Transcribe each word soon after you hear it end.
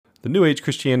The New Age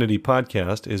Christianity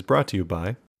podcast is brought to you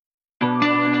by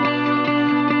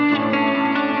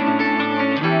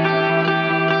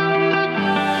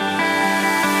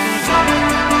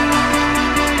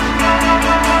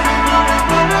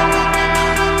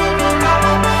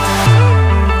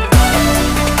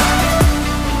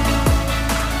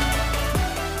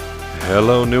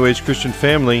Hello, New Age Christian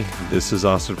family. This is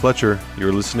Austin Fletcher.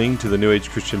 You're listening to the New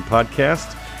Age Christian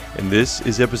podcast, and this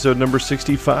is episode number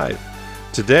 65.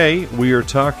 Today, we are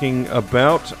talking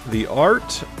about the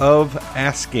art of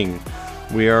asking.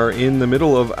 We are in the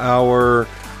middle of our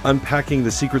Unpacking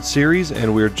the Secret series,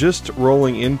 and we're just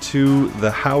rolling into the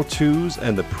how-tos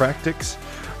and the practices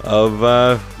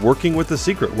of working with the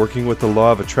secret, working with the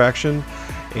law of attraction.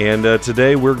 And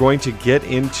today, we're going to get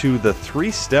into the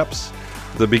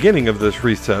beginning of the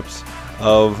 3 steps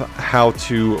of how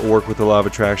to work with the law of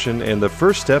attraction. And the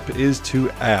first step is to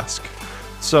ask.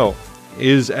 So,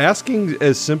 is asking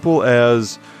as simple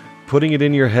as putting it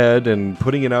in your head and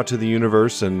putting it out to the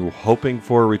universe and hoping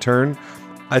for a return?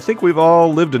 I think we've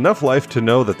all lived enough life to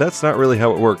know that that's not really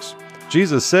how it works.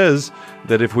 Jesus says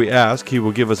that if we ask, he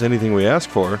will give us anything we ask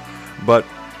for. But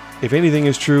if anything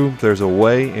is true, there's a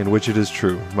way in which it is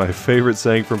true. My favorite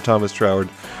saying from Thomas Troward.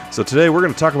 So today we're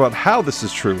going to talk about how this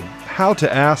is true, how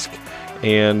to ask,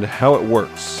 and how it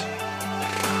works.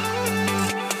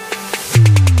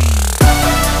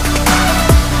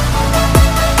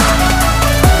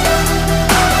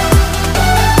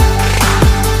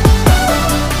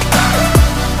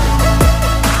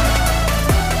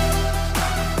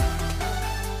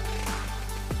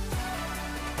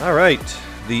 All right,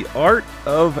 the art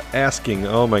of asking.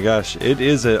 Oh my gosh, it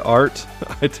is an art.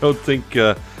 I don't think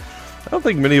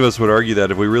many of us would argue that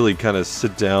if we really kind of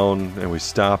sit down and we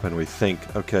stop and we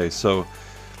think. Okay, so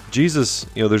Jesus,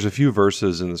 there's a few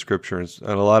verses in the scripture, and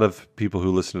a lot of people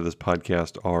who listen to this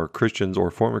podcast are Christians or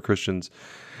former Christians.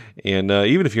 And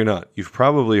even if you're not, you've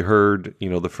probably heard,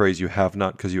 the phrase, you have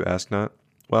not because you ask not.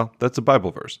 Well, that's a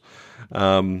Bible verse.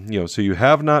 So you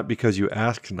have not because you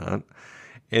ask not.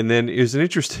 And then it's an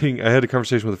interesting, I had a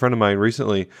conversation with a friend of mine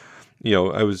recently.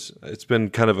 It's been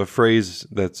kind of a phrase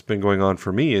that's been going on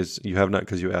for me is you have not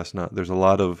because you ask not. There's a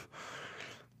lot of,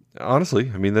 honestly,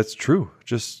 that's true.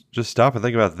 Just stop and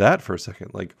think about that for a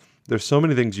second. Like, there's so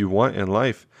many things you want in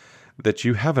life that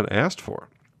you haven't asked for.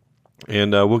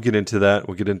 And we'll get into that.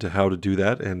 We'll get into how to do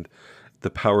that. And the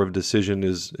power of decision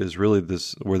is really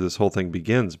where this whole thing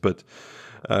begins. But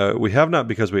we have not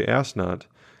because we ask not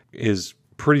is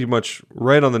pretty much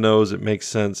right on the nose. It makes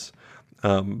sense.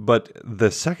 But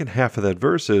the second half of that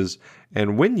verse is,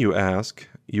 and when you ask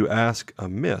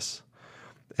amiss.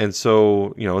 And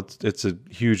so, it's a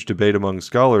huge debate among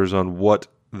scholars on what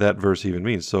that verse even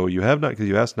means. So you have not because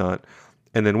you ask not.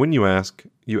 And then when you ask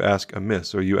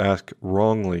amiss, or you ask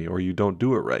wrongly, or you don't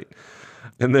do it right.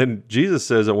 And then Jesus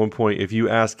says at one point, if you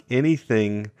ask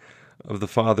anything of the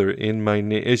Father in my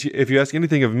name, if you ask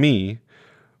anything of me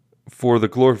for the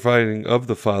glorifying of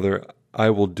the Father, I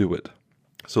will do it.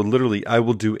 So literally, I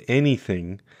will do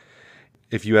anything.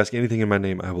 If you ask anything in my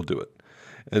name, I will do it.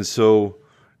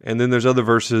 And then there's other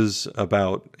verses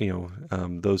about,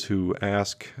 those who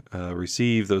ask,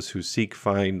 receive, those who seek,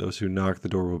 find, those who knock, the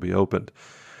door will be opened.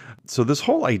 So this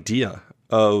whole idea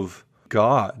of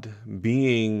God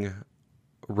being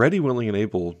ready, willing, and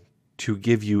able to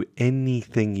give you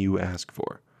anything you ask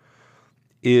for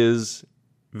is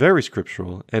very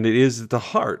scriptural, and it is at the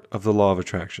heart of the law of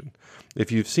attraction.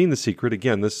 If you've seen The Secret,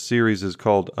 again, this series is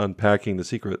called Unpacking the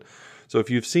Secret. So if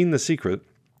you've seen The Secret,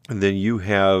 then you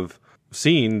have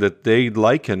seen that they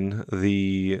liken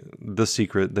the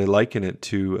secret, they liken it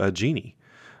to a genie.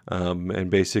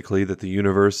 And basically that the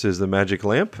universe is the magic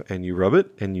lamp, and you rub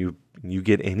it, and you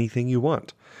get anything you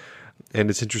want. And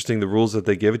it's interesting, the rules that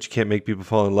they give it. You can't make people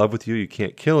fall in love with you. You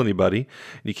can't kill anybody.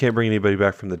 You can't bring anybody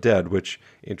back from the dead, which,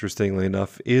 interestingly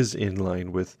enough, is in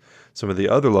line with some of the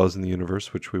other laws in the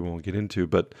universe, which we won't get into.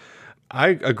 But I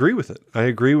agree with it. I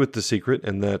agree with The Secret,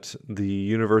 and that the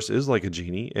universe is like a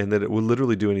genie, and that it will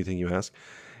literally do anything you ask.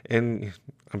 And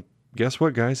guess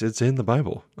what, guys? It's in the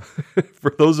Bible.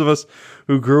 For those of us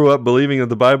who grew up believing that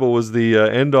the Bible was the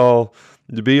end-all,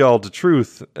 to be all to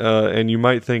truth, and you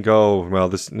might think, oh, well,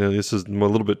 this is a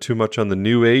little bit too much on the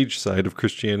New Age side of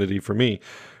Christianity for me.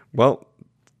 Well,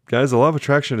 guys, the law of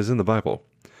attraction is in the Bible.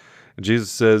 And Jesus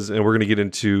says, and we're going to get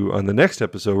into, on the next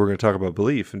episode, we're going to talk about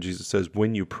belief. And Jesus says,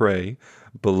 when you pray,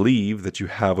 believe that you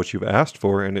have what you've asked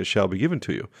for, and it shall be given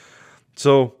to you.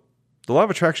 So the law of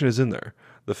attraction is in there.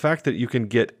 The fact that you can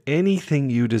get anything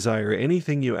you desire,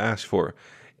 anything you ask for,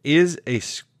 is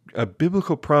a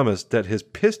biblical promise that has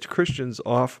pissed Christians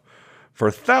off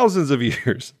for thousands of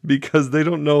years because they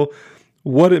don't know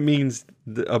what it means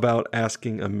about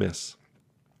asking amiss.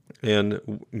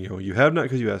 And, you have not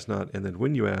because you ask not. And then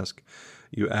when you ask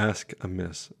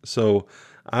amiss. So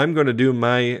I'm going to do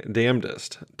my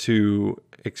damnedest to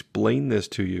explain this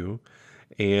to you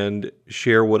and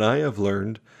share what I have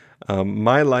learned.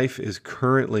 My life is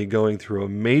currently going through a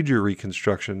major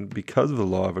reconstruction because of the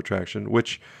law of attraction,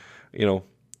 which,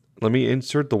 let me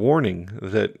insert the warning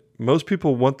that most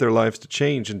people want their lives to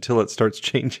change until it starts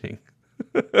changing.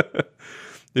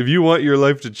 If you want your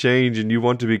life to change and you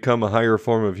want to become a higher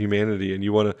form of humanity and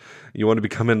you want to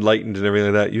become enlightened and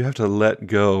everything like that, you have to let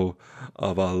go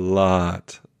of a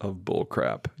lot of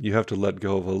bullcrap. You have to let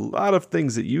go of a lot of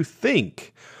things that you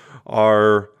think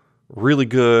are really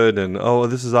good and,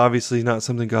 this is obviously not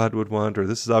something God would want, or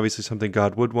this is obviously something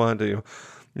God would want.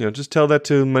 Just tell that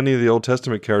to many of the Old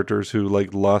Testament characters who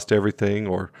lost everything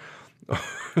or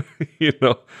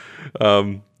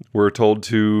we're told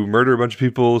to murder a bunch of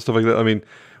people, stuff like that. I mean,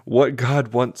 what God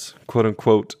wants, quote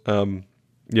unquote.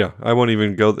 I won't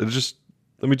even go. Let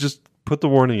me just put the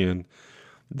warning in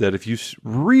that if you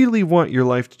really want your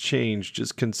life to change,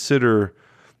 just consider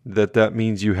that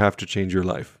means you have to change your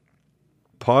life.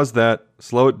 Pause that,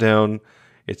 slow it down.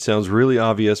 It sounds really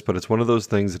obvious, but it's one of those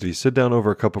things that if you sit down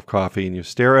over a cup of coffee and you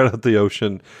stare out at the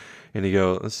ocean and you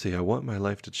go, let's see, I want my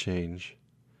life to change.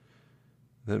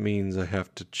 That means I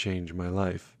have to change my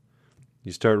life.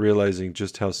 You start realizing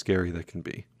just how scary that can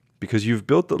be because you've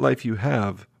built the life you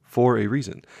have for a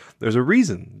reason. There's a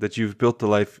reason that you've built the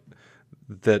life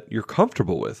that you're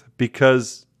comfortable with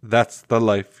because that's the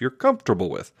life you're comfortable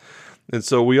with. And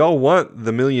so we all want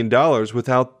the $1 million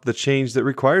without the change that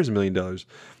requires $1 million. And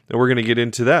we're going to get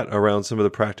into that around some of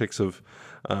the practices of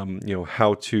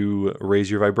how to raise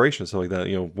your vibration, stuff like that.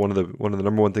 One of the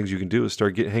number one things you can do is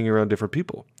start hanging around different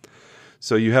people.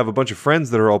 So you have a bunch of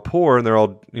friends that are all poor and they're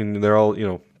all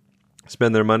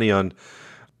spend their money on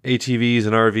ATVs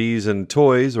and RVs and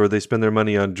toys, or they spend their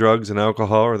money on drugs and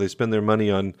alcohol, or they spend their money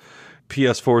on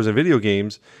PS4s and video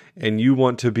games, and you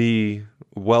want to be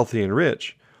wealthy and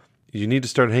rich, you need to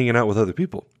start hanging out with other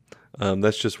people.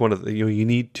 That's just one of the, you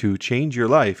need to change your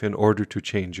life in order to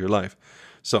change your life.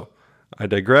 So I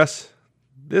digress.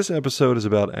 This episode is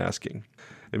about asking.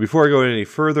 And before I go any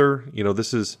further,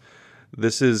 this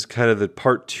is kind of the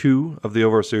part 2 of the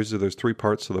overall series. So there's 3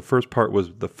 parts. So the first part was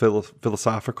the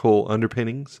philosophical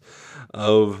underpinnings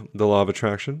of the law of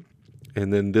attraction.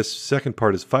 And then this second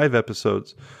part is 5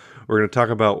 episodes. We're going to talk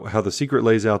about how The Secret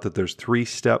lays out that there's 3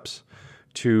 steps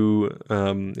to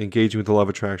engaging with the law of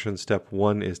attraction. Step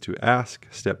 1 is to ask.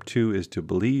 Step 2 is to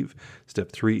believe.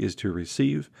 Step 3 is to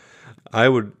receive. I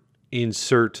would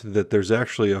insert that there's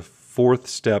actually a 4th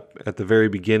step at the very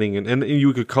beginning, and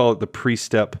you could call it the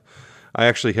pre-step. I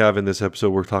actually have in this episode,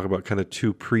 we're talking about kind of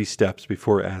 2 pre-steps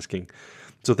before asking.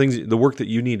 So the work that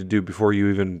you need to do before you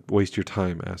even waste your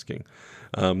time asking.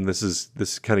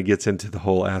 This kind of gets into the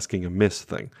whole asking amiss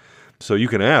thing. So you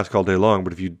can ask all day long,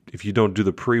 but if you don't do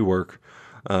the pre-work,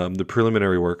 the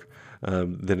preliminary work,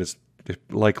 then it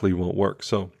likely won't work.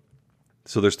 So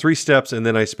there's 3 steps, and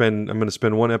then I'm going to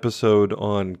spend 1 episode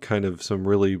on kind of some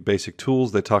really basic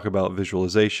tools. They talk about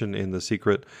visualization in The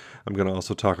Secret. I'm going to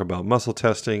also talk about muscle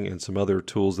testing and some other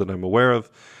tools that I'm aware of.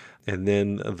 And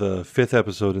then the 5th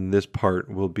episode in this part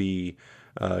will be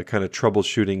kind of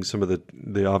troubleshooting some of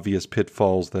the obvious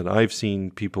pitfalls that I've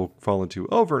seen people fall into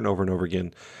over and over and over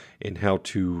again, and how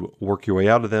to work your way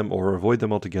out of them or avoid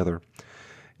them altogether.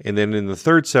 And then in the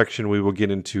 3rd section, we will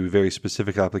get into very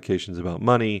specific applications about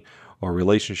money or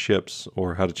relationships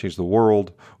or how to change the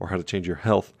world or how to change your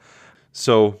health.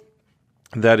 So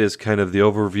that is kind of the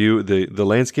overview, the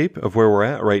landscape of where we're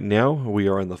at right now. We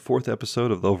are in the 4th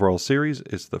episode of the overall series.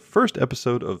 It's the first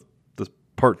episode of the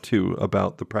part 2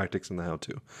 about the practice and the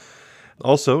how-to.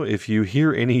 Also, if you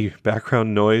hear any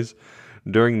background noise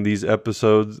during these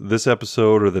episodes, this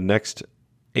episode or the next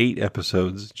 8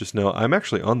 episodes, just know I'm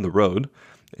actually on the road.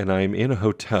 And I'm in a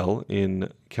hotel in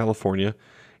California.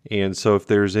 And so if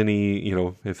there's any,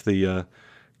 if the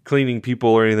cleaning people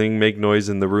or anything make noise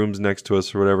in the rooms next to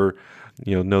us or whatever,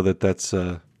 know that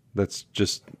that's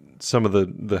just some of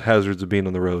the hazards of being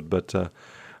on the road. But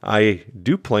I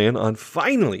do plan on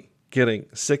finally getting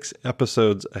 6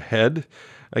 episodes ahead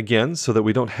again so that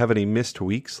we don't have any missed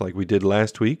weeks like we did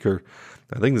last week. Or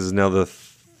I think this is now the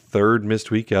 3rd missed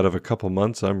week out of a couple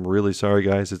months. I'm really sorry,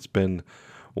 guys. It's been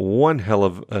one hell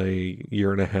of a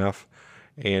year and a half,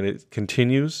 and it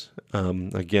continues.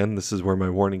 Again, this is where my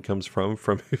warning comes from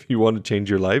if you want to change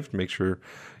your life, make sure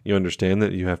you understand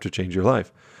that you have to change your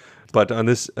life. But on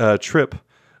this trip,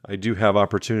 I do have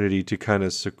opportunity to kind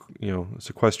of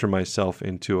sequester myself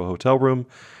into a hotel room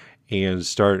and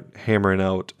start hammering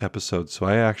out episodes. So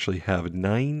I actually have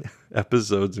 9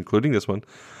 episodes, including this one,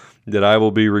 that I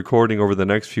will be recording over the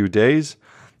next few days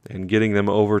and getting them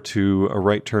over to a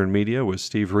Right Turn Media with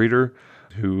Steve Reeder,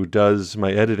 who does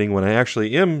my editing when I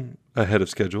actually am ahead of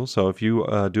schedule. So if you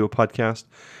do a podcast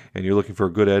and you're looking for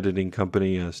a good editing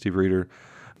company, Steve Reeder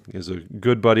is a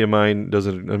good buddy of mine, does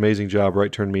an amazing job,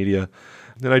 Right Turn Media.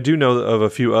 And I do know of a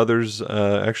few others.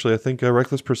 Actually, I think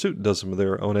Reckless Pursuit does some of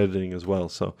their own editing as well.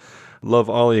 So love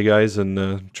all of you guys,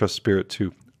 and trust Spirit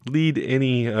to lead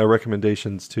any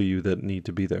recommendations to you that need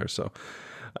to be there. So,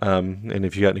 and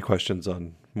if you got any questions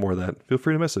on more of that, feel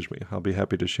free to message me. I'll be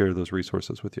happy to share those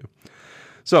resources with you.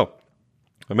 So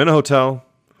I'm in a hotel.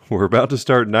 We're about to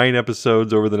start 9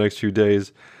 episodes over the next few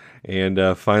days,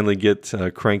 and finally get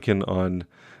cranking on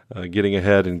getting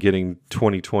ahead and getting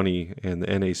 2020 and the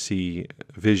NAC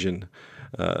vision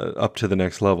up to the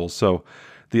next level. So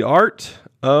the art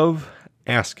of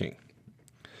asking.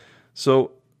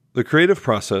 So the creative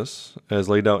process, as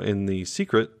laid out in The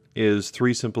Secret, is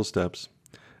 3 simple steps: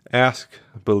 ask,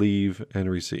 believe, and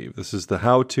receive. This is the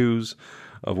how-tos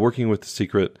of working with The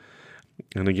Secret.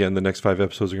 And again, the next 5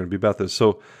 episodes are going to be about this.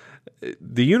 So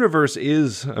the universe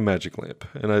is a magic lamp.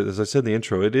 And as I said in the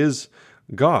intro, it is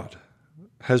God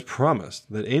has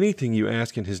promised that anything you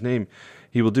ask in his name,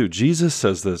 he will do. Jesus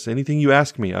says this: anything you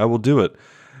ask me, I will do it.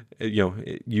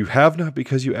 You have not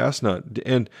because you ask not.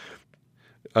 And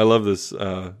I love this,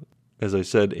 as I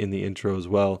said in the intro as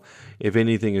well: if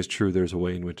anything is true, there's a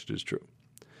way in which it is true.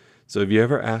 So have you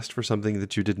ever asked for something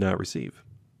that you did not receive?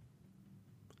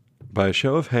 By a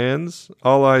show of hands,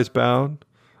 all eyes bowed,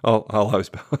 all eyes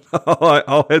bowed,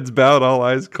 all heads bowed, all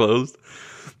eyes closed.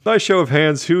 By a show of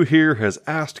hands, who here has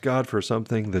asked God for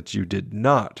something that you did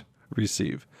not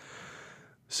receive?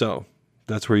 So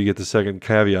that's where you get the second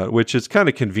caveat, which is kind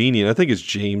of convenient. I think it's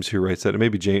James who writes that. It may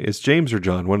be James. It's James or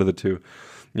John, one of the two.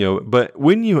 But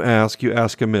when you ask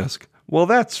amiss. Well,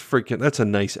 that's a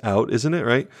nice out, isn't it?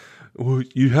 Right? Well,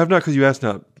 you have not because you ask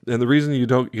not, and the reason you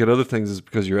don't get other things is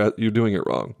because you're doing it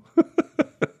wrong.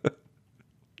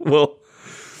 Well,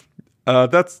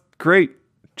 that's great,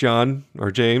 John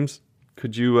or James.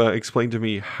 Could you explain to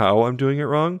me how I'm doing it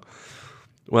wrong?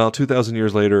 Well, 2,000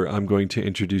 years later, I'm going to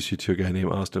introduce you to a guy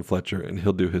named Austin Fletcher, and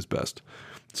he'll do his best.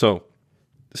 So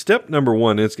step number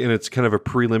 1, it's kind of a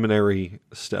preliminary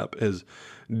step, is: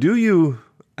 do you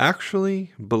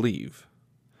actually believe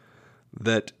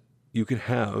that you can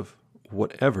have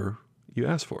whatever you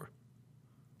ask for?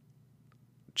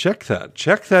 Check that.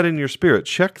 Check that in your spirit.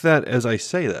 Check that as I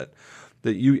say that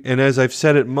you, and as I've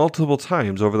said it multiple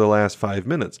times over the last 5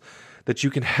 minutes, that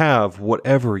you can have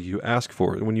whatever you ask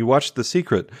for. When you watch The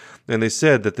Secret, and they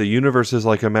said that the universe is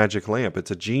like a magic lamp,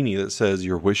 it's a genie that says,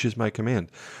 your wish is my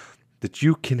command, that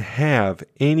you can have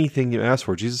anything you ask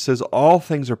for. Jesus says all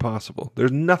things are possible.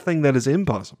 There's nothing that is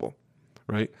impossible,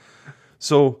 right?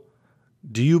 So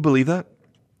do you believe that?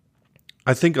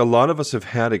 I think a lot of us have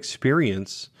had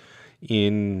experience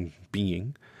in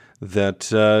being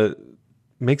that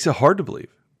makes it hard to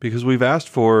believe, because we've asked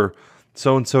for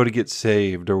so-and-so to get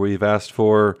saved, or we've asked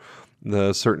for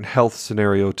the certain health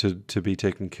scenario to be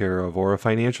taken care of, or a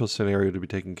financial scenario to be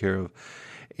taken care of,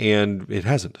 and it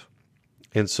hasn't.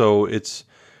 And so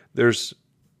there's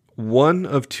one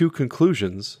of 2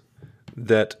 conclusions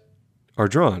that are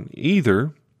drawn.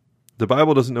 Either the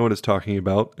Bible doesn't know what it's talking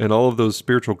about, and all of those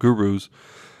spiritual gurus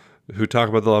who talk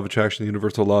about the law of attraction, the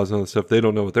universal laws, and all that stuff, they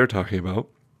don't know what they're talking about,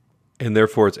 and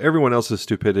therefore it's everyone else's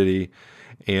stupidity,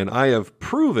 and I have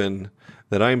proven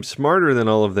that I'm smarter than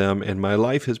all of them, and my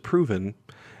life has proven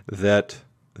that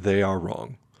they are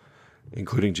wrong,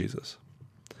 including Jesus.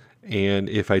 And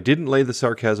if I didn't lay the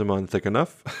sarcasm on thick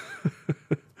enough,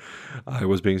 I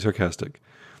was being sarcastic,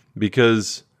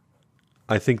 because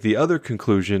I think the other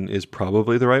conclusion is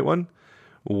probably the right one,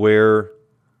 where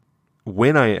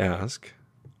when I ask,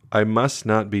 I must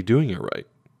not be doing it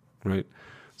right?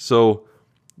 So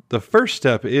the first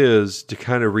step is to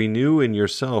kind of renew in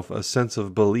yourself a sense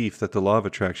of belief that the law of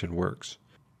attraction works,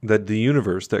 that the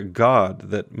universe, that God,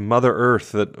 that Mother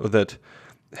Earth, that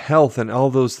health and all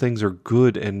those things are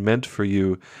good and meant for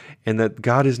you, and that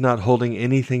God is not holding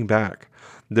anything back.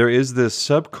 There is this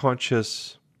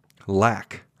subconscious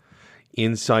lack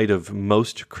inside of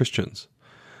most Christians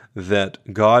that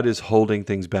God is holding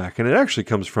things back. And it actually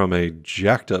comes from a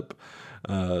jacked up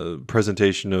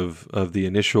presentation of the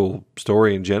initial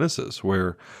story in Genesis,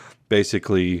 where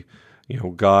basically,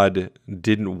 God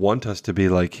didn't want us to be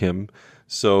like him.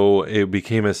 So it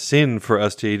became a sin for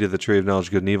us to eat of the tree of knowledge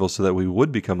of good and evil so that we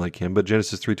would become like him. But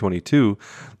Genesis 3:22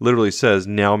 literally says,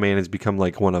 now man has become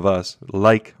like one of us,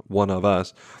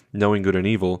 knowing good and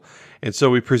evil. And so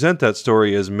we present that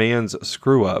story as man's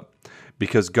screw up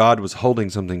because God was holding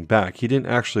something back. He didn't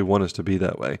actually want us to be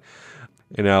that way.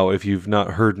 And now, if you've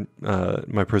not heard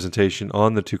my presentation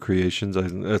on the two creations,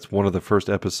 that's one of the first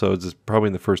episodes. It's probably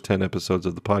in the first 10 episodes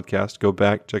of the podcast. Go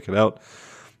back, check it out.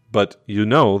 But you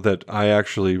know that I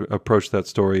actually approached that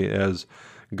story as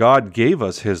God gave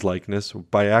us his likeness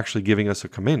by actually giving us a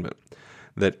commandment.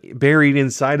 That buried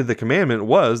inside of the commandment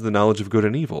was the knowledge of good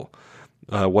and evil,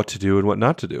 what to do and what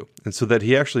not to do. And so that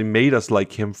he actually made us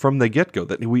like him from the get-go,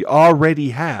 that we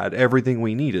already had everything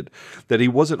we needed, that he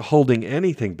wasn't holding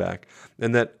anything back,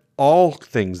 and that all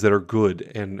things that are good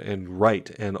and right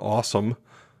and awesome,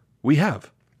 we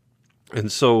have. And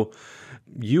so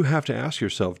you have to ask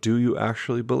yourself, do you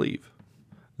actually believe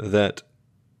that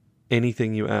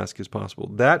anything you ask is possible?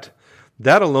 That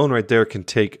alone right there can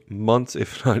take months,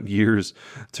 if not years,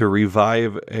 to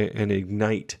revive and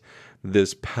ignite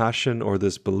this passion or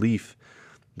this belief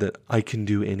that I can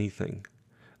do anything,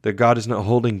 that God is not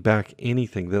holding back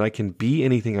anything, that I can be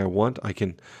anything I want, I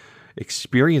can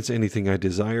experience anything I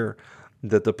desire,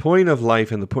 that the point of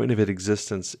life and the point of its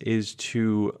existence is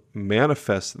to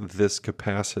manifest this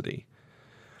capacity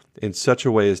in such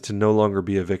a way as to no longer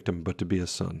be a victim, but to be a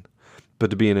son, but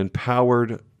to be an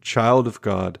empowered child of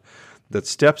God that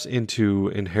steps into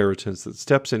inheritance, that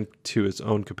steps into its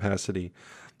own capacity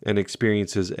and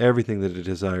experiences everything that it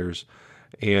desires.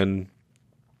 And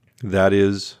that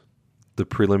is the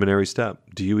preliminary step.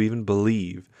 Do you even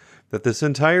believe that this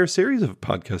entire series of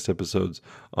podcast episodes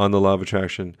on the law of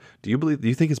attraction, do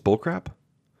you think it's bullcrap?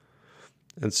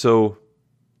 And so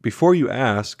before you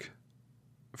ask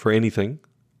for anything,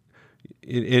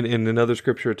 in another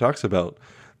scripture it talks about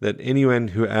that anyone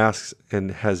who asks and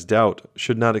has doubt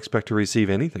should not expect to receive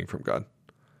anything from God,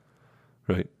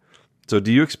 right? So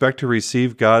do you expect to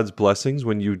receive God's blessings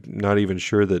when you're not even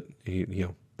sure that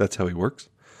that's how he works?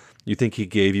 You think he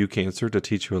gave you cancer to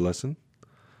teach you a lesson,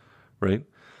 right?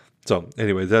 So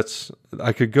anyway,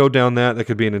 I could go down that. That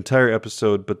could be an entire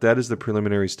episode, but that is the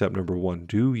preliminary step number one.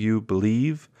 Do you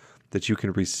believe that you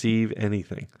can receive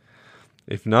anything?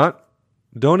 If not,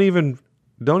 don't even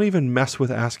mess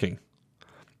with asking,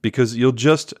 because you'll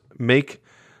just make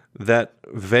that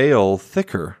veil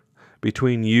thicker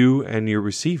between you and your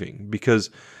receiving,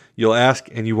 because you'll ask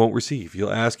and you won't receive.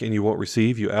 You'll ask and you won't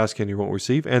receive. You ask and you won't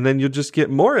receive. And then you'll just get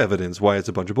more evidence why it's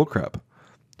a bunch of bullcrap.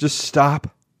 Just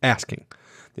stop asking.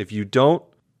 If you don't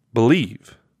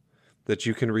believe that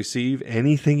you can receive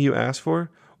anything you ask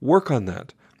for, work on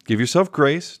that. Give yourself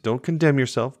grace. Don't condemn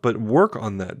yourself, but work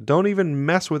on that. Don't even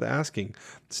mess with asking.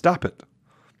 Stop it.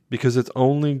 Because it's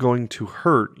only going to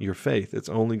hurt your faith. It's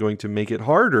only going to make it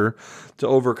harder to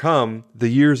overcome the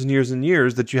years and years and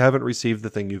years that you haven't received the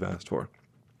thing you've asked for.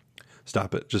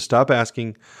 Stop it. Just stop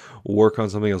asking. Work on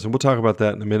something else. And we'll talk about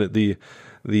that in a minute.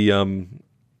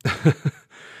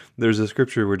 There's a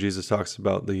scripture where Jesus talks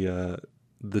about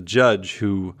the judge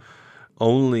who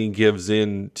only gives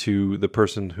in to the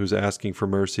person who's asking for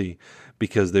mercy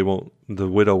because the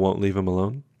widow won't leave him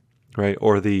alone, right?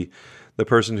 Or the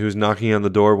person who's knocking on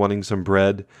the door wanting some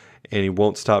bread, and he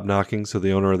won't stop knocking, so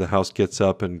the owner of the house gets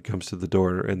up and comes to the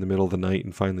door in the middle of the night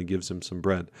and finally gives him some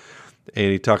bread.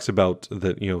 And he talks about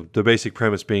that, the basic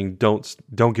premise being don't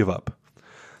give up.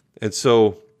 And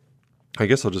so I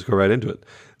guess I'll just go right into it.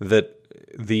 That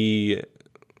the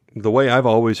way I've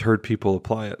always heard people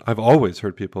apply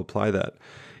that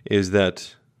is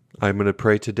that I'm going to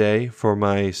pray today for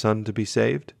my son to be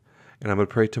saved, and I'm going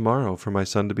to pray tomorrow for my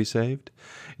son to be saved,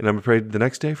 and I'm going to pray the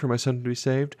next day for my son to be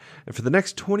saved, and for the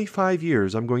next 25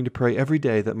 years, I'm going to pray every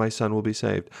day that my son will be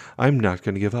saved. I'm not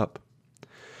going to give up.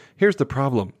 Here's the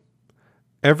problem.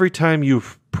 Every time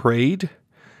you've prayed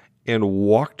and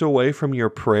walked away from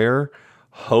your prayer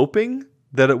hoping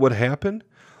that it would happen,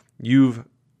 you've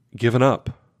given up.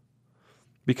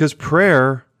 Because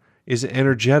prayer is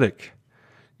energetic.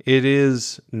 It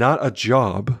is not a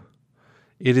job.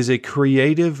 It is a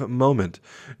creative moment.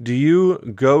 Do you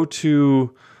go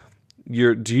to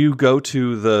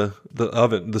the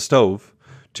oven, the stove,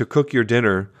 to cook your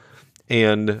dinner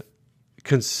and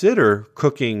consider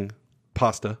cooking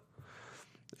pasta?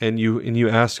 And you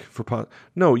ask for pasta?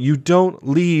 No, you don't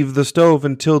leave the stove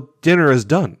until dinner is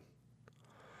done.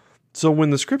 So when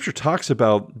the scripture talks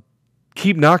about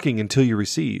keep knocking until you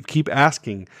receive, keep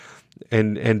asking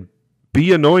and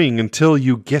be annoying until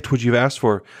you get what you've asked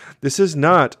for, this is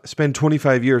not spend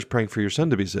 25 years praying for your son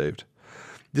to be saved.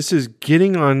 This is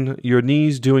getting on your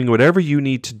knees, doing whatever you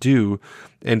need to do,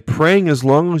 and praying as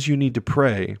long as you need to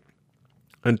pray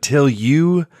until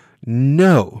you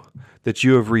know that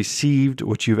you have received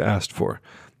what you've asked for.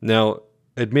 Now,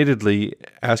 admittedly,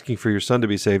 asking for your son to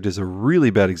be saved is a really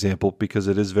bad example because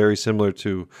it is very similar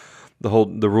to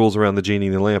the rules around the genie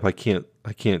and the lamp. I can't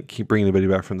keep bringing anybody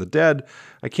back from the dead.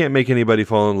 I can't make anybody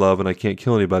fall in love, and I can't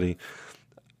kill anybody.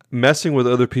 Messing with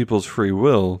other people's free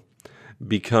will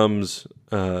becomes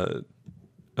not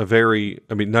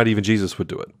even Jesus would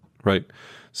do it, right?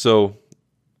 So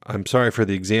I'm sorry for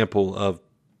the example of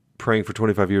praying for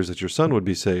 25 years that your son would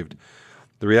be saved.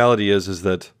 The reality is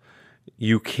that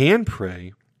you can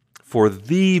pray for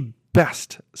the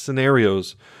best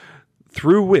scenarios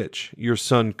through which your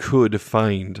son could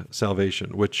find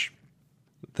salvation, which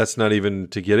that's not even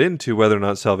to get into whether or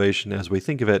not salvation as we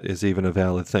think of it is even a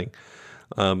valid thing.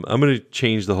 I'm going to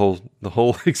change the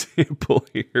whole example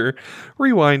here.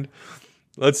 Rewind.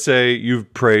 Let's say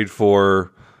you've prayed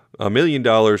for $1 million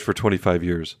for 25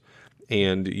 years,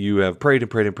 and you have prayed and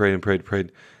prayed and prayed and prayed and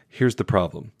prayed. Here's the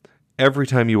problem. Every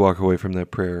time you walk away from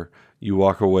that prayer, you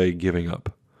walk away giving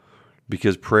up.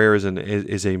 Because prayer is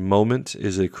a moment,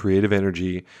 is a creative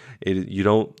energy. You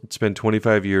don't spend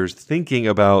 25 years thinking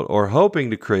about or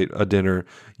hoping to create a dinner.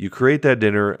 You create that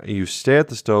dinner, you stay at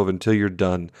the stove until you're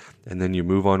done, and then you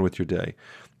move on with your day.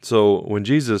 So when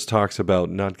Jesus talks about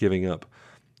not giving up,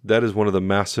 that is one of the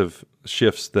massive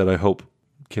shifts that I hope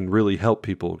can really help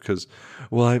people. Because,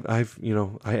 I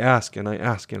ask and I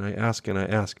ask and I ask and I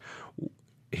ask.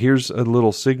 Here's a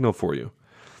little signal for you.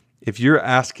 If you're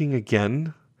asking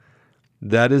again,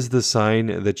 that is the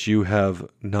sign that you have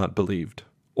not believed,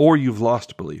 or you've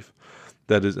lost belief.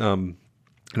 That is, in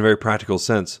a very practical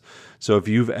sense. So if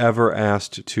you've ever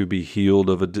asked to be healed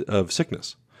of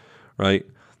sickness, right,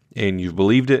 and you've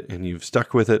believed it and you've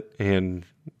stuck with it, and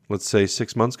let's say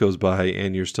 6 months goes by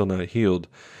and you're still not healed,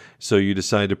 so you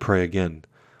decide to pray again.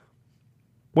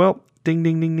 Well, ding,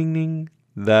 ding, ding, ding, ding.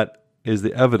 That is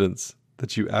the evidence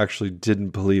that you actually didn't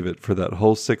believe it for that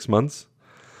whole 6 months.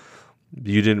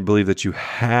 You didn't believe that you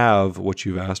have what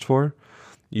you've asked for.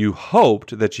 You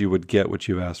hoped that you would get what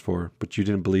you've asked for, but you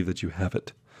didn't believe that you have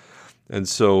it. And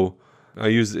so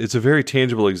it's a very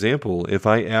tangible example. If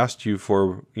I asked you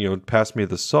for, pass me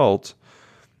the salt,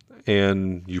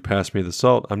 and you pass me the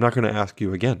salt, I'm not going to ask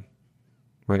you again,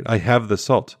 right? I have the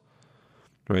salt,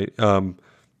 right?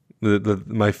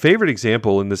 My favorite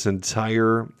example in this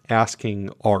entire asking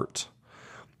art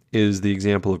is the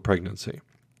example of pregnancy.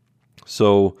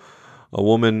 So a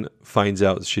woman finds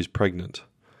out she's pregnant,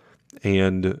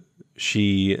 and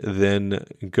she then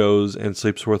goes and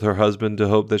sleeps with her husband to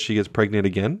hope that she gets pregnant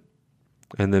again.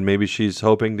 And then maybe she's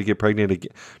hoping to get pregnant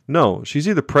again. No, she's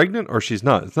either pregnant or she's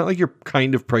not. It's not like you're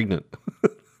kind of pregnant.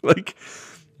 Like,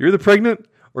 you're either pregnant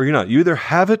or you're not. You either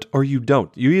have it or you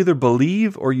don't. You either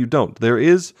believe or you don't.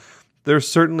 There's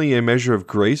certainly a measure of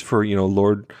grace for,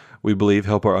 Lord, we believe,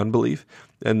 help our unbelief.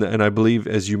 And I believe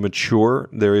as you mature,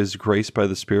 there is grace by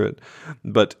the Spirit.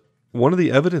 But one of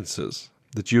the evidences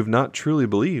that you have not truly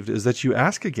believed is that you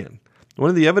ask again. One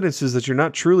of the evidences that you're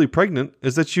not truly pregnant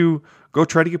is that you go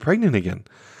try to get pregnant again.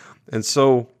 And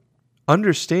so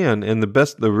understand, and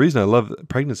the reason I love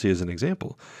pregnancy as an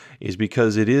example is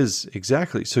because it is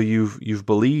exactly. So you've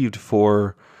believed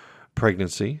for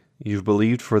pregnancy, you've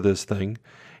believed for this thing,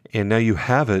 and now you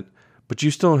have it, but you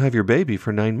still don't have your baby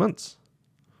for 9 months.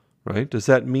 Right? Does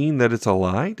that mean that it's a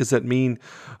lie? Does that mean,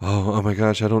 oh my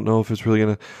gosh, I don't know if it's really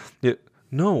going to...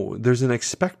 No, there's an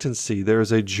expectancy. There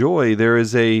is a joy. There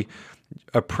is a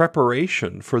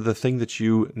preparation for the thing that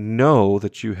you know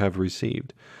that you have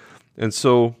received. And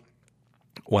so,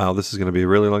 wow, this is going to be a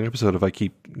really long episode if I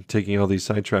keep taking all these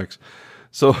sidetracks.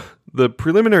 So the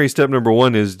preliminary step number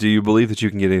 1 is, do you believe that you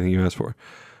can get anything you ask for?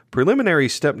 Preliminary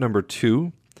step number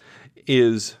 2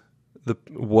 is... the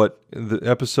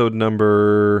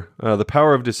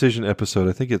Power of Decision episode.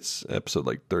 I think it's episode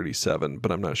like 37,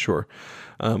 but I'm not sure.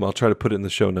 I'll try to put it in the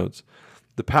show notes.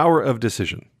 The power of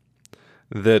decision.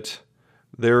 That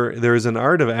there is an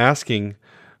art of asking,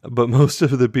 but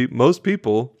most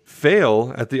people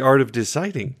fail at the art of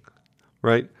deciding,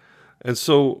 right? And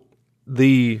so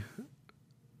the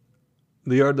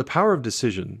power of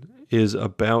decision is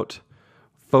about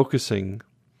focusing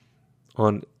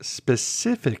on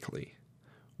specifically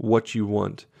what you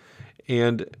want.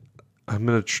 And I'm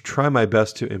going to try my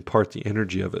best to impart the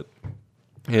energy of it.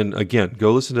 And again,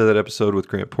 go listen to that episode with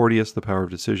Grant Porteous, The Power of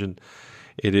Decision.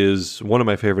 It is one of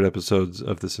my favorite episodes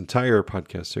of this entire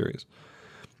podcast series.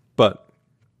 But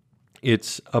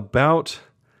it's about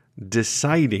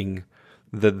deciding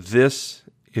that this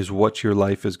is what your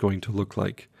life is going to look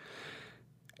like.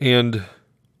 And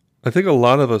I think a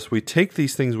lot of us, we take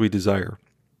these things we desire,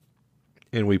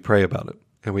 and we pray about it,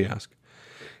 and we ask.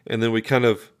 And then we kind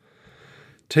of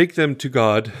take them to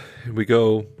God, and we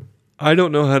go, I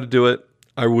don't know how to do it.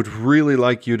 I would really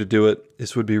like you to do it.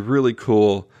 This would be really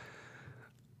cool.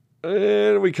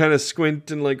 And we kind of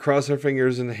squint and like cross our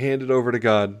fingers and hand it over to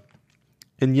God.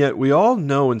 And yet we all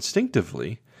know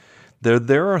instinctively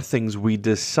there are things we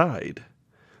decide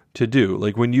to do.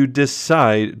 Like when you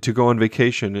decide to go on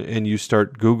vacation and you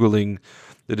start Googling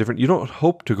the different, you don't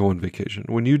hope to go on vacation.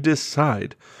 When you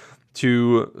decide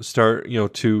to start,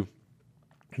 to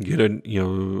get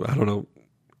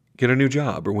get a new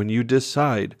job, or when you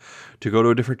decide to go to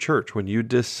a different church, when you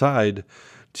decide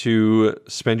to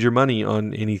spend your money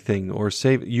on anything or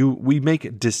save, we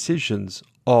make decisions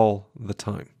all the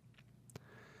time.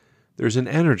 There's an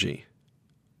energy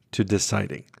to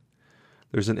deciding.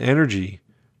 There's an energy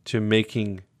to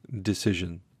making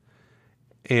decision.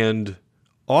 And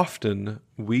often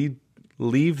we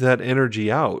leave that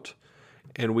energy out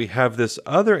and we have this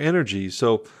other energy.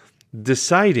 So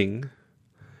deciding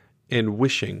and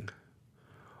wishing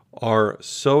are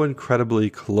so incredibly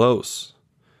close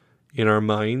in our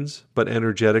minds, but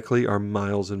energetically are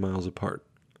miles and miles apart.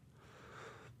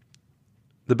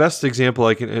 The best example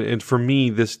and for me,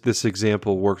 this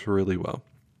example works really well.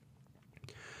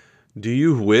 Do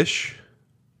you wish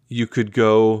you could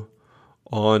go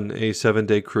on a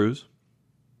 7-day cruise?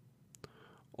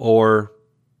 Or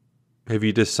have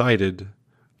you decided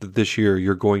that this year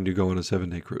you're going to go on a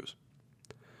 7-day cruise?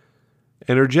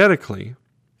 Energetically,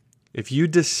 if you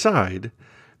decide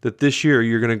that this year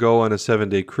you're going to go on a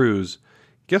 7-day cruise,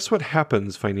 guess what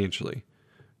happens financially?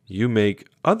 You make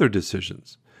other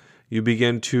decisions. You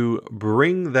begin to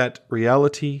bring that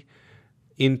reality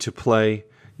into play.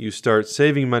 You start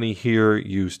saving money here.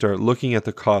 You start looking at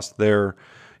the cost there.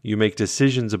 You make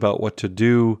decisions about what to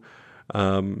do.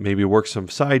 Maybe work some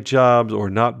side jobs or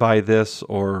not buy this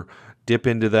or dip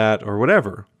into that or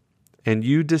whatever. And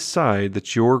you decide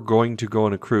that you're going to go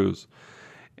on a cruise.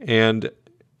 And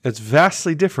it's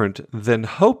vastly different than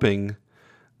hoping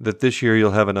that this year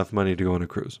you'll have enough money to go on a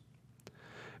cruise.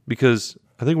 Because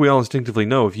I think we all instinctively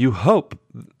know if you hope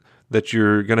that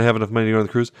you're going to have enough money to go on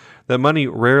the cruise, that money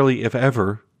rarely, if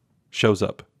ever, shows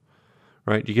up.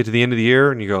 Right? You get to the end of the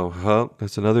year and you go, well,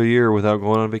 that's another year without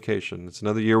going on vacation. It's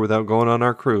another year without going on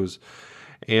our cruise.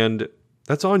 And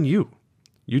that's on you.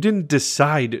 You didn't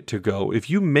decide to go. If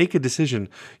you make a decision,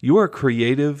 you are a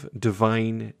creative,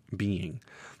 divine being.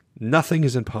 Nothing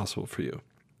is impossible for you.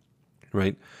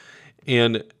 Right?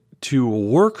 And to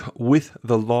work with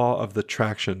the law of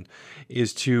attraction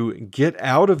is to get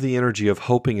out of the energy of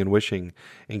hoping and wishing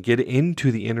and get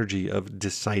into the energy of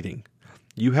deciding.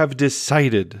 You have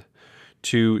decided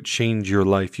to change your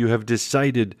life. You have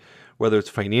decided, whether it's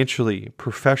financially,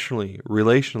 professionally,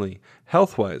 relationally,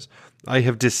 health-wise, I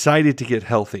have decided to get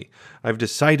healthy. I've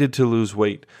decided to lose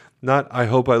weight. Not, I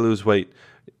hope I lose weight.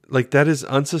 Like, that is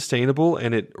unsustainable,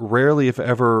 and it rarely, if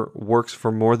ever, works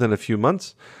for more than a few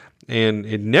months, and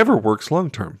it never works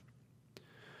long-term,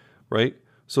 right?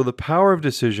 So the power of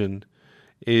decision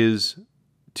is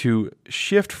to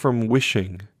shift from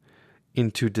wishing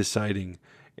into deciding.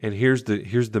 And here's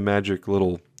the magic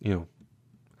little, let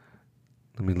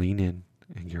me lean in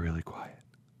and get really quiet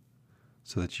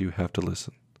so that you have to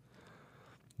listen.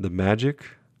 The magic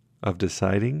of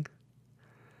deciding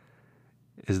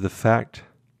is the fact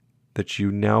that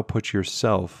you now put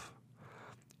yourself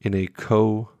in a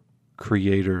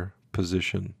co-creator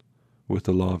position with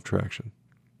the law of attraction.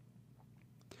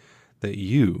 That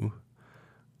you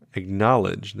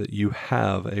acknowledge that you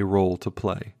have a role to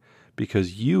play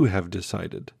because you have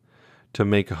decided to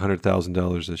make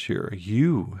 $100,000 this year.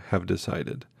 You have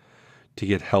decided to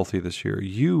get healthy this year.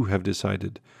 You have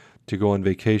decided to go on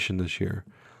vacation this year.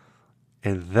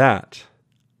 And that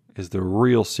is the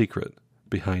real secret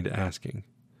behind asking.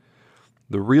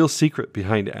 The real secret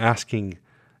behind asking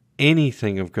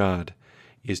anything of God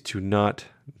is to not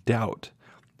doubt.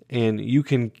 And you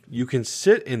can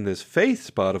sit in this faith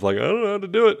spot of like, I don't know how to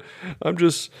do it. I'm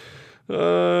just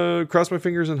cross my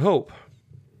fingers and hope.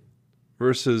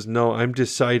 Versus, no, I'm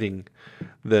deciding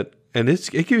that, and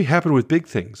it can happen with big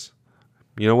things.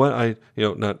 You know what?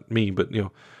 Not me, but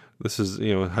this is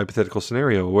a hypothetical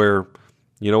scenario where,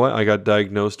 you know what? I got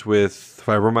diagnosed with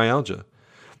fibromyalgia,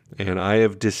 and I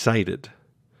have decided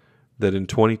that in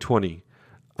 2020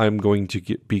 I'm going to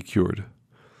be cured.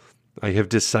 I have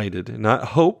decided, not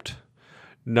hoped,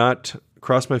 not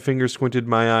crossed my fingers, squinted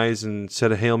my eyes, and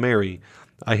said a Hail Mary.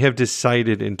 I have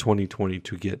decided in 2020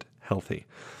 to get healthy.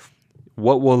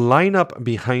 What will line up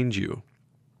behind you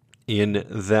in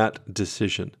that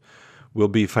decision will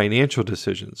be financial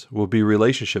decisions, will be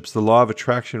relationships. The law of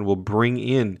attraction will bring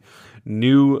in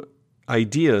new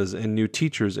ideas and new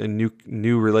teachers and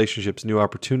new relationships, new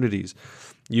opportunities.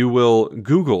 You will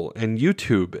Google and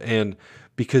YouTube and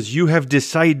because you have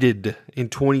decided in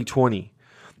 2020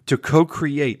 to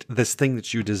co-create this thing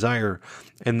that you desire,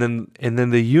 and then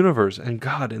the universe and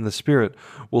God and the Spirit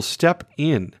will step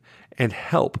in and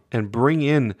help and bring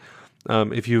in.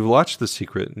 If you've watched The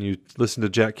Secret and you listen to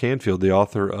Jack Canfield, the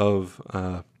author of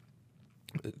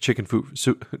Chicken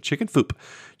Soup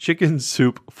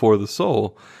for the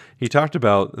Soul, he talked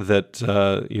about that,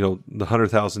 the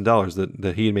 $100,000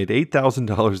 that he had made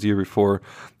 $8,000 the year before,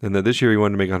 and that this year he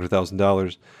wanted to make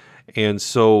 $100,000, and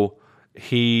so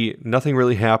nothing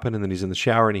really happened, and then he's in the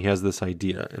shower and he has this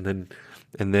idea,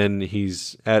 and then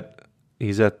he's at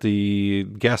the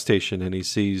gas station and he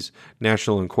sees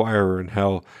National Enquirer and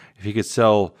how if he could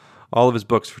sell all of his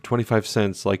books for 25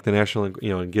 cents, like the National,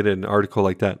 and get an article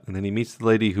like that. And then he meets the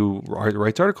lady who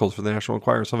writes articles for the National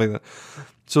Enquirer, something like that.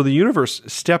 So the universe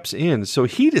steps in. So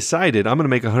he decided, I'm going to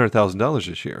make $100,000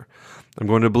 this year. I'm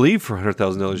going to believe for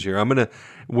 $100,000 a year.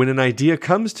 When an idea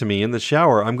comes to me in the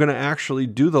shower, I'm going to actually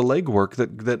do the legwork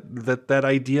that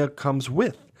idea comes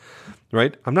with.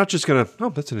 Right? I'm not just going to,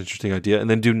 that's an interesting idea, and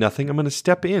then do nothing. I'm going to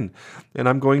step in, and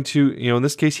I'm going to, in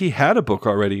this case, he had a book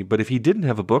already, but if he didn't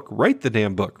have a book, write the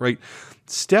damn book, right?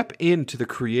 Step into the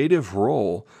creative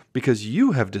role because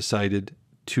you have decided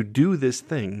to do this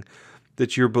thing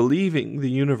that you're believing the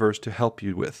universe to help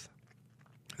you with,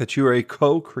 that you are a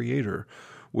co-creator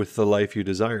with the life you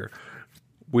desire.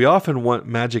 We often want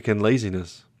magic and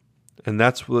laziness, and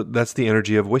that's the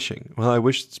energy of wishing. Well, I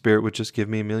wish Spirit would just give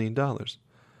me $1 million.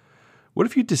 What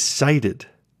if you decided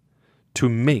to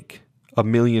make $1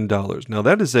 million? Now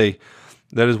that is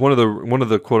one of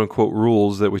the quote unquote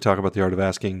rules that we talk about the art of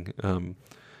asking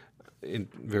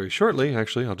very shortly.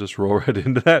 Actually, I'll just roll right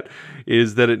into that.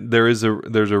 Is that there's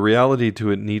a reality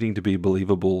to it needing to be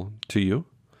believable to you,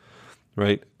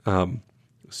 right?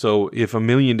 So if $1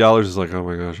 million is like, oh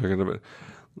my gosh,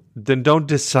 then don't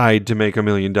decide to make $1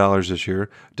 million this year.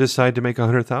 Decide to make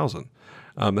 100,000.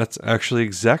 That's actually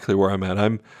exactly where I'm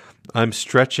at. I'm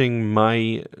stretching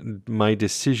my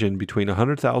decision between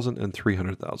 100,000 and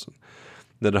 300,000.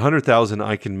 That 100,000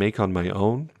 I can make on my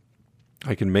own.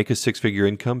 I can make a six-figure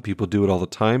income. People do it all the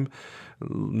time.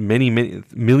 Many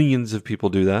millions of people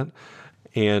do that.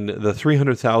 And the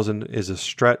 300,000 is a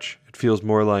stretch. It feels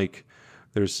more like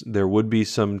there would be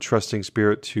some trusting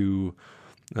Spirit to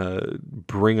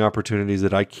bring opportunities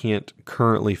that I can't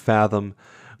currently fathom.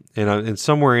 And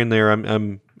somewhere in there,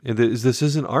 this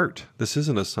isn't art. This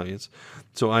isn't a science.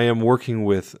 So I am working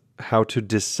with how to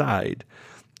decide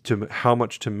to how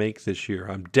much to make this year.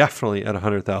 I'm definitely at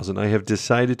 100,000. I have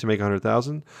decided to make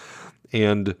 100,000,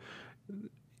 and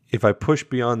if I push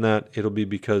beyond that, it'll be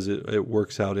because it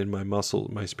works out in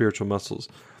my spiritual muscles.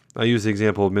 I use the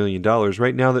example of $1 million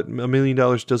right now. That $1 million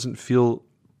doesn't feel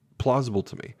plausible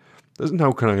to me. There's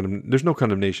no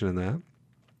condemnation in that,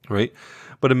 right?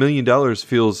 But $1 million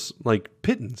feels like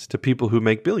pittance to people who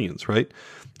make billions, right?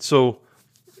 So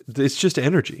it's just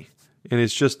energy, and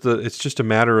it's just a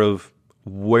matter of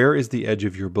where is the edge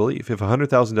of your belief. If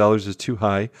 $100,000 is too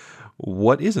high,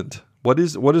 what isn't? What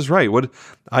is right? What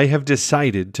I have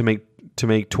decided to make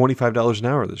 $25 an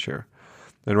hour this year,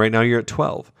 and right now you're at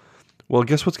 12. Well,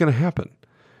 guess what's going to happen?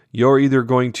 You're either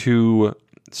going to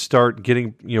start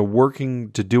getting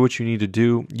working to do what you need to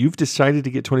do. You've decided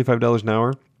to get $25 an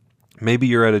hour. Maybe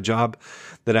you're at a job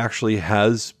that actually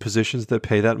has positions that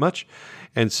pay that much.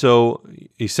 And so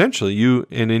essentially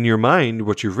in your mind,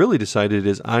 what you've really decided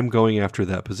is I'm going after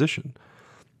that position.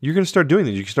 You're going to start doing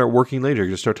that. You can start working later. You're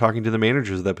going to start talking to the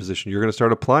managers of that position. You're going to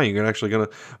start applying.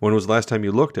 When was the last time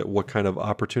you looked at what kind of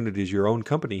opportunities your own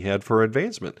company had for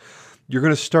advancement? You're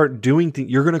going to start doing things.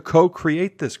 You're going to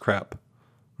co-create this crap,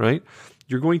 right?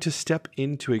 You're going to step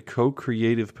into a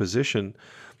co-creative position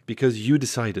because you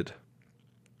decided.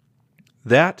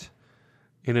 That,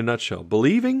 in a nutshell,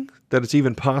 believing that it's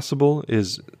even possible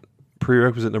is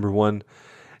prerequisite number 1.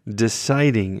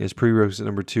 Deciding is prerequisite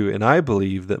number 2. And I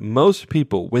believe that most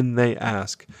people, when they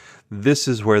ask, this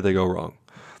is where they go wrong.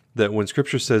 That when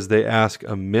Scripture says they ask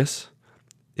amiss,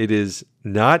 it is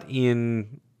not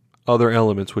in other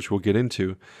elements, which we'll get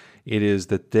into. It is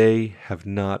that they have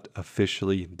not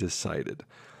officially decided.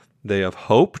 They have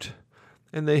hoped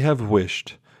and they have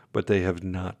wished, but they have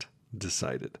not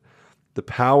decided. The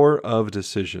Power of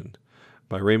Decision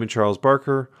by Raymond Charles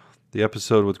Barker, the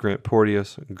episode with Grant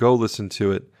Porteous. Go listen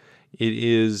to it. It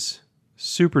is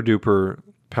super duper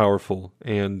powerful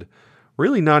and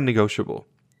really non-negotiable.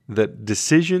 That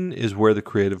decision is where the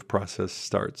creative process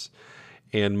starts.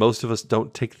 And most of us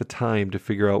don't take the time to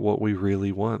figure out what we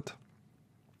really want,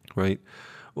 right?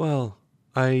 Well,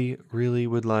 I really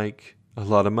would like a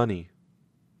lot of money.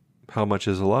 How much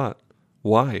is a lot?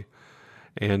 Why?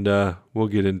 And we'll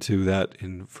get into that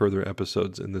in further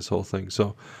episodes in this whole thing.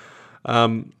 So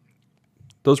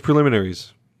those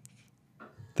preliminaries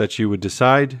that you would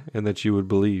decide and that you would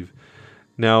believe.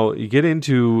 Now, you get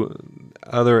into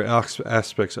other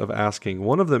aspects of asking.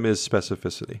 One of them is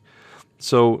specificity.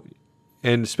 So,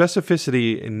 and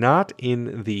specificity not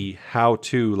in the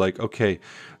how-to, like, okay,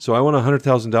 so I want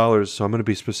 $100,000, so I'm going to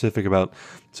be specific about,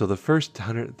 so the first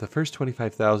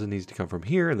 25,000 needs to come from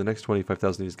here, and the next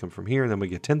 25,000 needs to come from here, and then we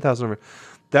get 10,000.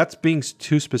 That's being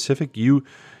too specific. You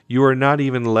are not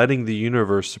even letting the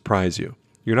universe surprise you.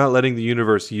 You're not letting the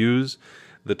universe use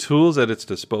the tools at its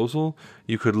disposal.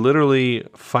 You could literally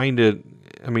find it.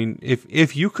 I mean,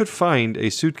 if you could find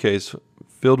a suitcase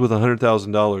filled with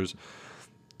 $100,000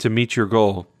 to meet your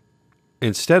goal,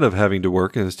 instead of having to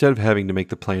work and instead of having to make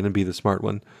the plan and be the smart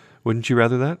one, wouldn't you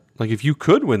rather that? Like, if you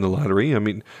could win the lottery, I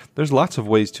mean, there's lots of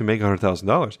ways to make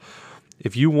 $100,000.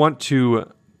 If you want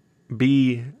to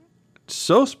be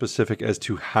so specific as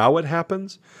to how it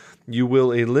happens, you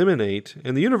will eliminate,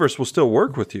 and the universe will still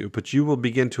work with you, but you will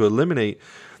begin to eliminate.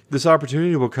 This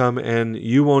opportunity will come and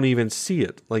you won't even see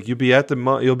it. Like, you'll be at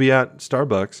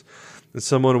Starbucks and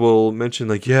someone will mention,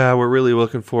 like, yeah, we're really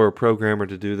looking for a programmer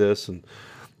to do this. And,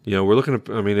 you know, we're looking at,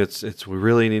 I mean, we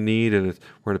really need, and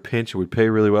we're in a pinch and we pay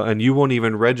really well. And you won't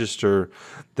even register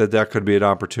that could be an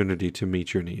opportunity to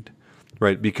meet your need,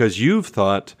 right? Because you've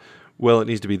thought, well, it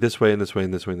needs to be this way and this way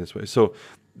and this way and this way. So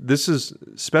this is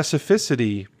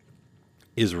specificity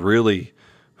is really,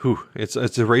 it's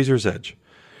a razor's edge.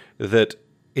 That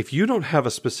if you don't have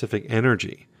a specific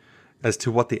energy as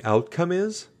to what the outcome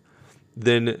is,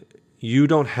 then you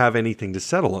don't have anything to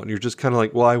settle on. You're just kind of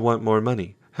like, well, I want more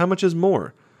money. How much is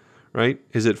more, right?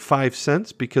 Is it 5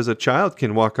 cents? Because a child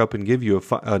can walk up and give you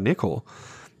a nickel,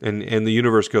 and the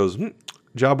universe goes,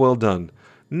 job well done.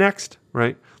 Next,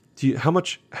 right? How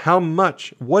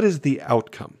much? What is the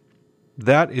outcome?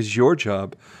 That is your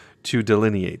job to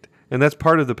delineate. And that's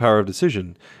part of the power of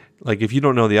decision. Like, if you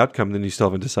don't know the outcome, then you still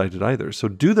haven't decided either. So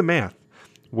do the math,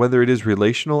 whether it is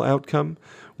relational outcome,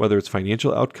 whether it's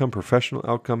financial outcome, professional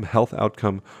outcome, health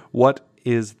outcome. What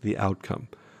is the outcome?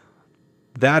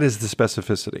 That is the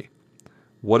specificity.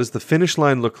 What does the finish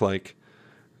line look like?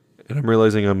 And I'm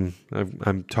realizing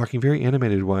I'm talking very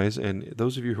animated wise, and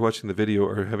those of you who are watching the video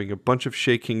are having a bunch of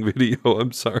shaking video.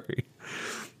 I'm sorry.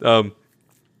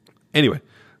 Anyway.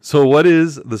 So what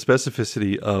is the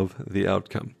specificity of the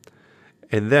outcome?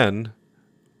 And then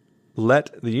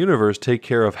let the universe take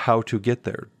care of how to get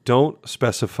there. Don't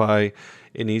specify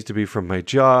it needs to be from my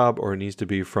job, or it needs to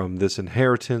be from this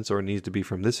inheritance, or it needs to be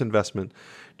from this investment.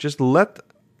 Just let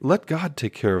God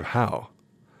take care of how.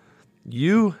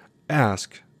 You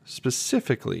ask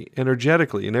specifically,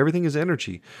 energetically, and everything is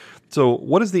energy. So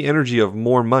what is the energy of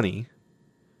more money?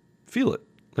 Feel it.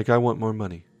 Like, I want more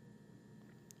money.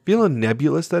 Feel how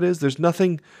nebulous that is? There's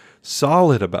nothing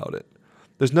solid about it.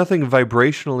 There's nothing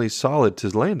vibrationally solid to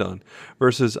land on.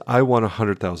 Versus, I want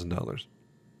 $100,000.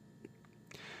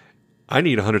 I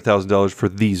need $100,000 for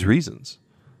these reasons,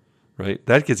 right?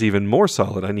 That gets even more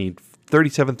solid. I need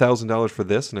 $37,000 for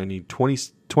this, and I need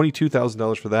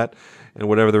 $22,000 for that, and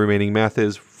whatever the remaining math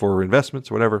is for investments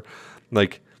or whatever.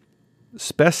 Like,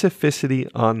 specificity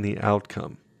on the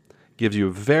outcome gives you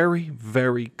a very,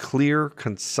 very clear,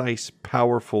 concise,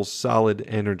 powerful, solid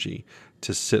energy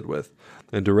to sit with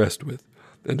and to rest with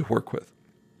and to work with.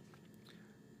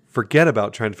 Forget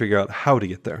about trying to figure out how to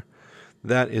get there.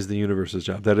 That is the universe's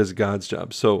job. That is God's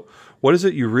job. So what is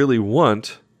it you really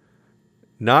want,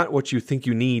 not what you think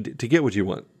you need to get what you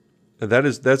want? And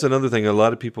that's another thing. A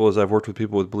lot of people, as I've worked with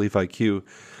people with Belief IQ,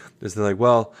 is they're like,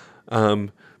 well, I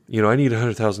need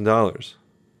 $100,000.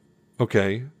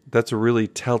 Okay, that's a really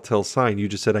telltale sign. You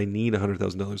just said, I need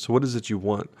 $100,000. So what is it you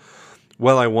want?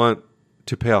 Well, I want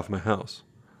to pay off my house.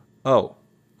 Oh,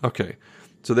 okay.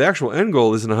 So the actual end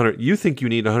goal isn't $100,000. You think you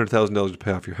need $100,000 to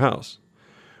pay off your house.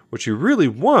 What you really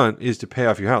want is to pay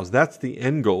off your house. That's the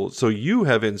end goal. So you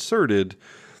have inserted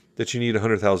that you need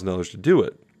 $100,000 to do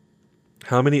it.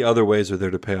 How many other ways are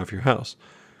there to pay off your house?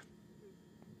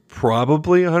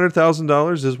 Probably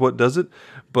 $100,000 is what does it.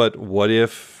 But what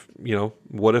if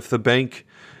the bank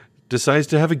decides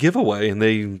to have a giveaway and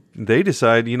they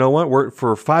decide, you know what, we're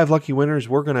for 5 lucky winners,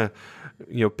 we're going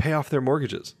to, pay off their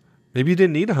mortgages. Maybe you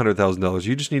didn't need $100,000.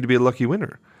 You just need to be a lucky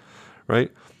winner,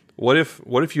 right? What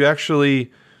if you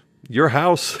actually, your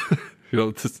house,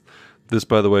 this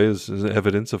by the way is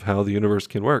evidence of how the universe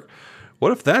can work.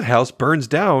 What if that house burns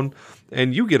down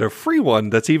and you get a free one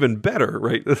that's even better,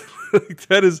 right?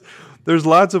 There's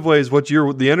lots of ways.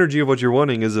 The energy of what you're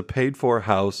wanting is a paid for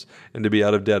house and to be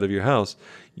out of debt of your house.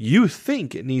 You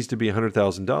think it needs to be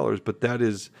 $100,000, but that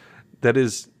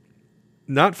is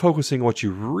not focusing on what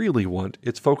you really want.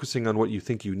 It's focusing on what you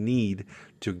think you need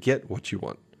to get what you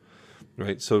want,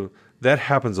 right? So that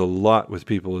happens a lot with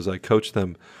people as I coach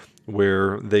them,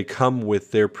 where they come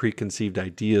with their preconceived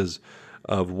ideas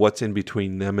of what's in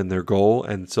between them and their goal.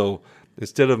 And so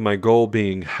instead of my goal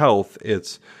being health,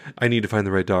 it's I need to find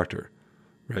the right doctor,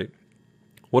 right?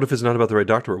 What if it's not about the right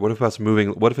doctor? What if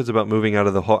it's about moving out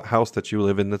of the house that you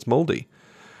live in that's moldy,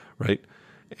 right?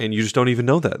 And you just don't even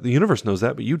know that. The universe knows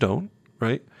that, but you don't,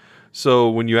 right? So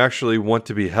when you actually want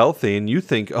to be healthy and you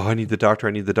think, oh, I need the doctor,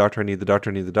 I need the doctor, I need the doctor,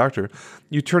 I need the doctor,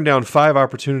 you turn down 5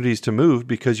 opportunities to move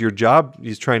because your job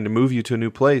is trying to move you to a new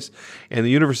place. And the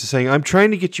universe is saying, I'm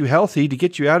trying to get you healthy, to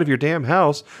get you out of your damn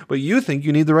house, but you think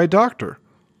you need the right doctor.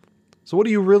 So what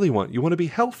do you really want? You want to be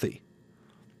healthy,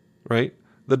 right?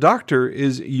 The doctor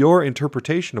is your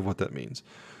interpretation of what that means.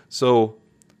 So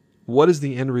what is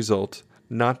the end result?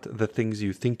 Not the things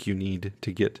you think you need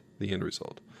to get the end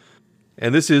result.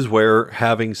 And this is where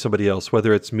having somebody else,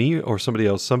 whether it's me or somebody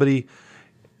else, somebody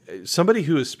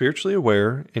who is spiritually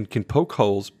aware and can poke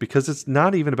holes, because it's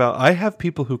not even about, I have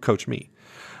people who coach me.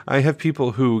 I have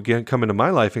people who come into my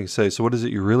life and say, so what is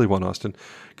it you really want, Austin?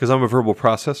 Because I'm a verbal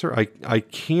processor. I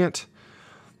can't,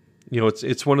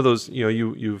 it's one of those,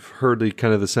 you've heard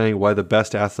the saying, why the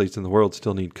best athletes in the world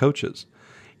still need coaches.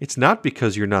 It's not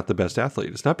because you're not the best athlete.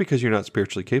 It's not because you're not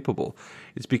spiritually capable.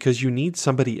 It's because you need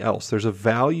somebody else. There's a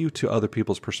value to other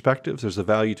people's perspectives. There's a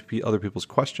value to other people's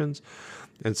questions.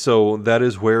 And so that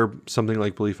is where something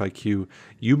like Belief IQ,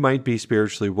 you might be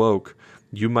spiritually woke.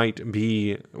 You might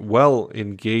be well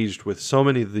engaged with so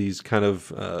many of these kind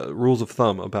of rules of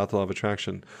thumb about the law of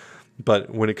attraction. But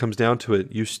when it comes down to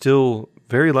it, you still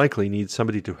very likely need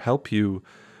somebody to help you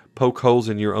poke holes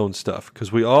in your own stuff,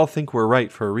 because we all think we're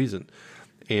right for a reason.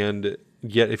 And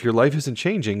yet, if your life isn't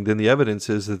changing, then the evidence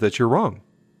is that you're wrong,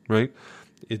 right?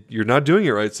 You're not doing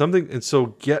it right. And so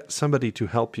get somebody to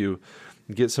help you.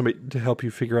 Get somebody to help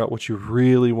you figure out what you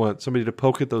really want. Somebody to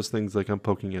poke at those things like I'm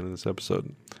poking in this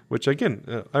episode, which,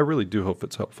 again, I really do hope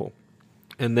it's helpful.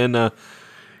 And then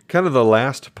kind of the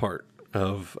last part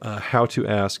of how to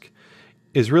ask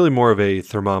is really more of a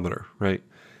thermometer, right?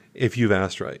 If you've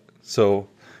asked right. So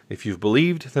if you've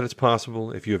believed that it's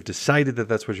possible, if you have decided that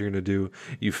that's what you're going to do,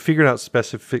 you've figured out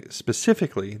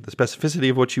specifically the specificity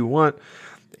of what you want,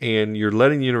 and you're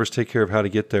letting the universe take care of how to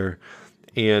get there.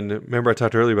 And remember, I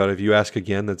talked earlier about if you ask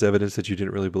again, that's evidence that you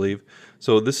didn't really believe.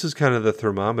 So this is kind of the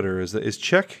thermometer, is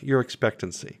check your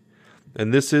expectancy.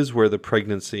 And this is where the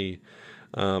pregnancy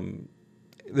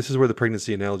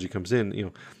analogy comes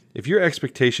in. If your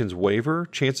expectations waver,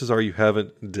 chances are you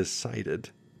haven't decided.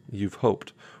 You've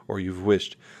hoped or you've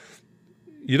wished.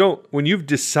 When you've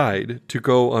decided to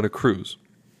go on a cruise,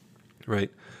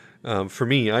 right? For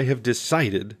me, I have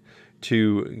decided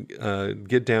to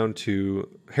get down to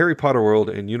Harry Potter World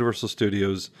and Universal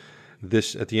Studios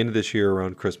at the end of this year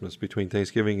around Christmas, between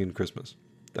Thanksgiving and Christmas.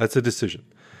 That's a decision.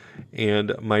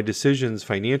 And my decisions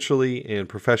financially and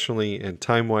professionally and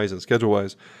time-wise and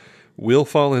schedule-wise will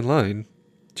fall in line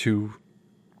to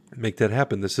make that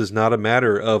happen. This is not a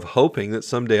matter of hoping that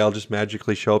someday I'll just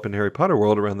magically show up in Harry Potter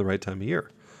World around the right time of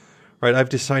year, right? I've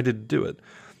decided to do it.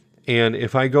 And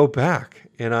if I go back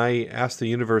and I ask the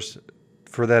universe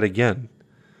for that again,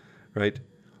 right,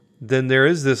 then there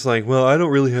is this I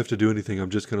don't really have to do anything. I'm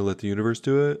just going to let the universe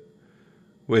do it,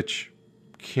 which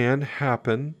can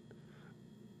happen,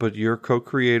 but you're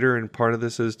co-creator, and part of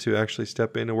this is to actually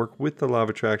step in and work with the law of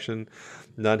attraction,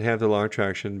 not have the law of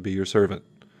attraction be your servant.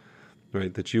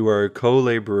 Right, that you are a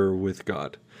co-laborer with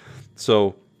God.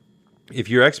 So if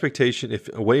your expectation, if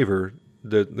a waiver,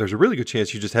 there's a really good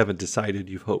chance you just haven't decided,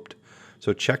 you've hoped.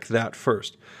 So check that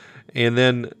first. And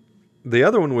then the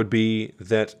other one would be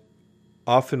that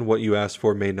often what you ask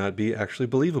for may not be actually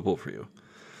believable for you.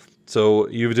 So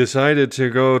you've decided to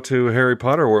go to Harry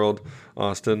Potter World,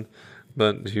 Austin,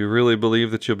 but do you really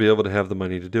believe that you'll be able to have the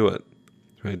money to do it?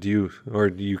 Right? Are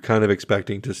you kind of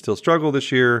expecting to still struggle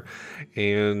this year,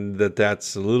 and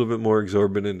that's a little bit more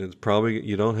exorbitant? It's probably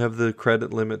you don't have the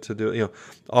credit limit to do it.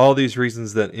 All these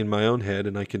reasons that in my own head,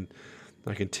 and I can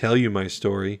tell you my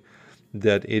story,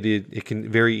 that it can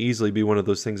very easily be one of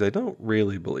those things. I don't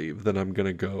really believe that I'm going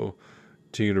to go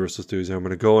to Universal Studios, or I'm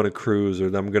going to go on a cruise, or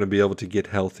that I'm going to be able to get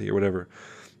healthy or whatever.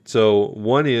 So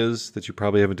one is that you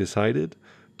probably haven't decided.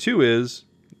 Two is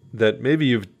that maybe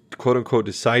you've quote unquote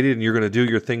decided and you're going to do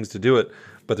your things to do it,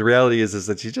 but the reality is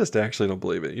that you just actually don't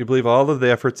believe it. You believe all of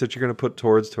the efforts that you're going to put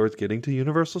towards getting to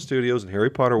Universal Studios and Harry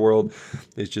Potter World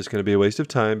is just going to be a waste of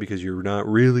time because you're not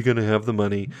really going to have the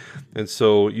money. And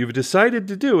so you've decided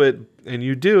to do it, and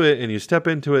you do it, and you step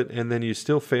into it, and then you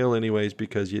still fail anyways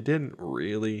because you didn't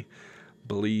really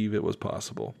believe it was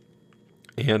possible.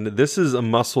 And this is a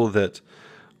muscle that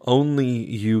only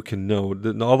you can know.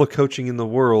 All the coaching in the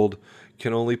world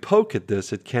can only poke at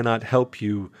this. It cannot help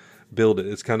you build it.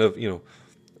 It's kind of,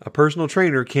 a personal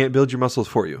trainer can't build your muscles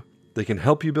for you. They can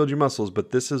help you build your muscles,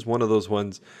 but this is one of those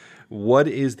ones. What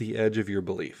is the edge of your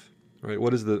belief? Right?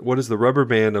 What is the rubber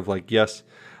band of like, yes,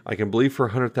 I can believe for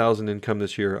 100,000 income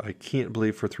this year. I can't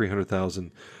believe for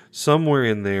 300,000. Somewhere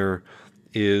in there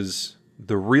is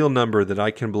the real number that I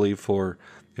can believe for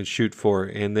and shoot for.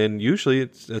 And then usually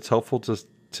it's helpful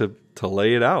to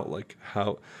lay it out, like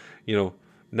how,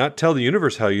 not tell the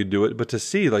universe how you do it, but to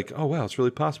see like, oh wow, it's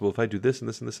really possible if I do this and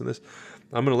this and this and this.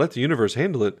 I'm going to let the universe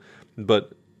handle it,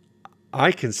 but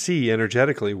I can see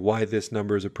energetically why this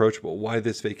number is approachable, why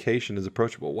this vacation is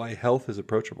approachable, why health is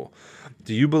approachable.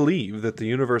 Do you believe that the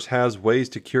universe has ways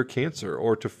to cure cancer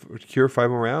or to cure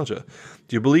fibromyalgia?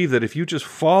 Do you believe that if you just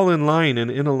fall in line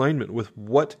and in alignment with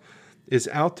what is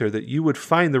out there, that you would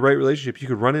find the right relationship, you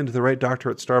could run into the right doctor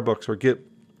at Starbucks or get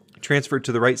transferred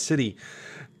to the right city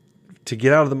to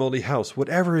get out of the moldy house?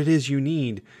 Whatever it is you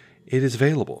need, it is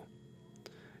available.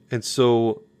 And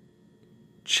so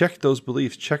check those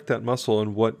beliefs, check that muscle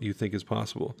on what you think is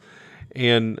possible.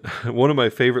 And one of my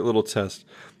favorite little tests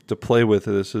to play with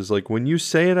this is like, when you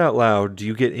say it out loud, do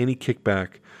you get any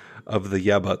kickback of the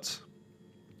yeah buts?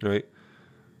 Right?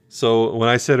 So when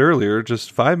I said earlier,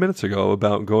 just 5 minutes ago,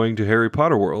 about going to Harry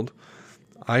Potter World,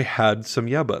 I had some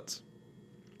yeah buts.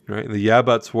 Right? And the yeah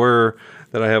buts were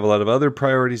that I have a lot of other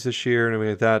priorities this year and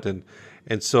everything like that.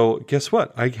 And so guess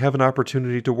what? I have an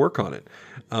opportunity to work on it.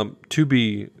 To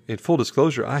be in full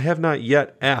disclosure, I have not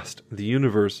yet asked the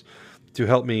universe to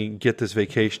help me get this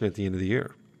vacation at the end of the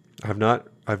year. I've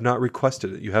not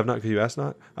requested it. You have not, because you asked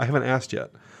not? I haven't asked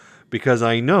yet, because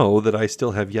I know that I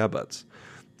still have yeah buts.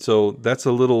 So that's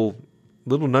a little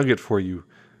nugget for you.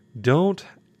 Don't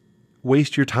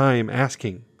waste your time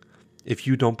asking if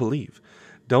you don't believe.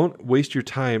 Don't waste your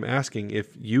time asking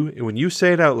when you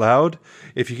say it out loud,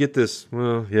 if you get this,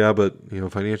 well, yeah, but,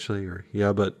 financially, or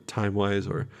yeah, but time-wise,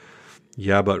 or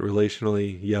yeah, but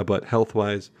relationally, yeah, but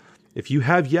health-wise. If you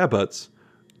have yeah, buts,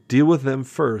 deal with them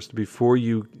first before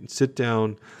you sit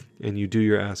down and you do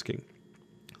your asking.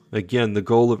 Again, the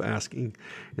goal of asking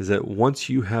is that once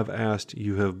you have asked,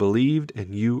 you have believed,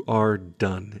 and you are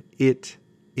done. It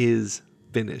is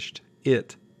finished.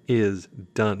 It is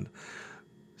done.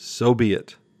 So be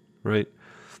it, right?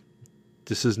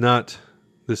 This is not,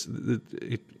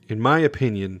 in my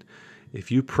opinion,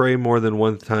 if you pray more than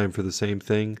one time for the same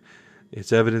thing,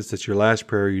 it's evidence that your last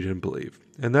prayer you didn't believe.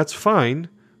 And that's fine.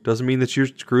 Doesn't mean that you're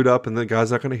screwed up and that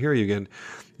God's not going to hear you again.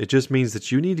 It just means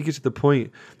that you need to get to the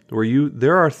point where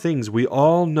there are things, we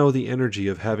all know the energy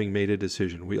of having made a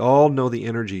decision. We all know the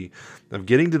energy of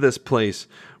getting to this place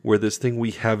where this thing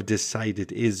we have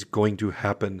decided is going to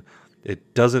happen.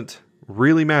 It doesn't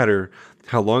really matter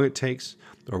how long it takes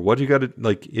or what you got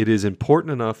to, it is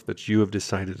important enough that you have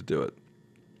decided to do it,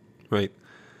 right?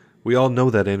 We all know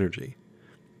that energy.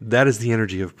 That is the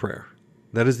energy of prayer.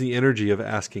 That is the energy of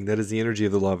asking. That is the energy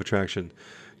of the law of attraction,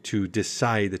 to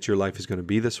decide that your life is going to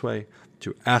be this way,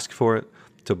 to ask for it,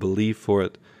 to believe for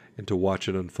it, and to watch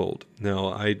it unfold.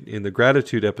 Now, in the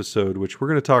gratitude episode, which we're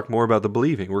going to talk more about the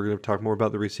believing, we're going to talk more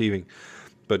about the receiving,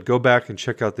 but go back and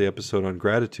check out the episode on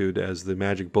gratitude as the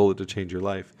magic bullet to change your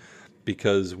life,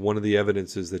 because one of the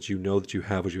evidences that you know that you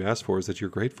have what you asked for is that you're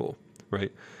grateful,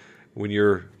 right? When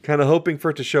you're kind of hoping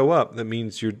for it to show up, that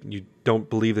means you don't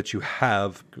believe that you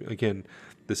have. Again,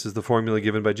 this is the formula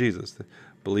given by Jesus.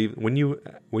 Believe when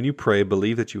you pray,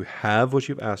 believe that you have what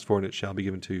you've asked for, and it shall be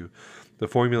given to you. The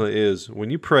formula is,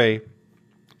 when you pray,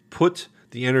 put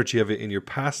the energy of it in your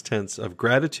past tense of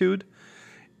gratitude,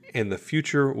 and the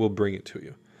future will bring it to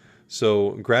you.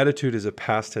 So gratitude is a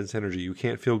past tense energy. You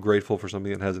can't feel grateful for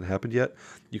something that hasn't happened yet.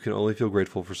 You can only feel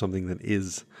grateful for something that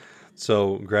is.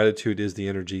 So gratitude is the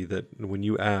energy that when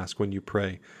you ask, when you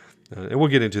pray, and we'll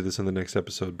get into this in the next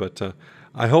episode, but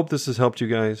I hope this has helped you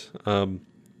guys. I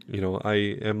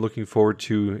am looking forward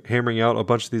to hammering out a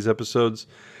bunch of these episodes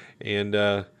and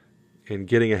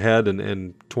getting ahead.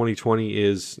 And 2020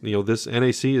 is, this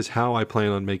NAC is how I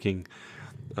plan on making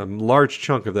a large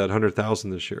chunk of that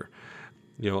 100,000 this year.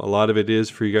 A lot of it is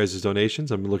for you guys'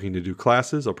 donations. I'm looking to do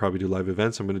classes. I'll probably do live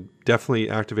events. I'm going to definitely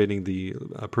activating the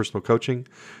personal coaching,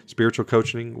 spiritual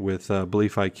coaching with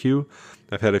Belief IQ.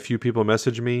 I've had a few people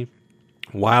message me.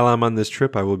 While I'm on this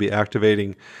trip, I will be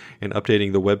activating and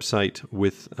updating the website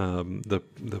with the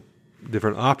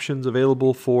different options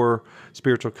available for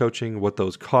spiritual coaching, what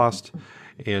those cost,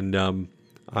 and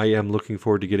I am looking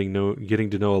forward to getting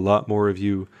to know a lot more of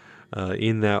you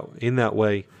in that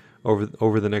way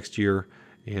over the next year.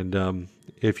 And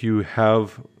if you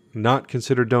have not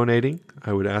considered donating,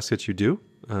 I would ask that you do.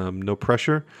 No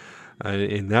pressure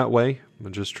in that way.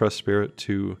 Just trust Spirit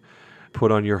to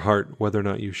put on your heart whether or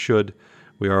not you should.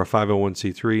 We are a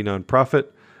 501c3 nonprofit,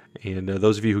 and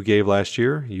those of you who gave last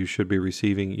year, you should be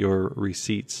receiving your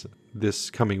receipts this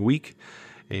coming week.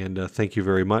 And thank you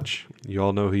very much. You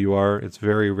all know who you are. It's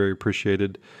very, very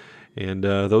appreciated. And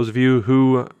those of you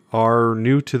who are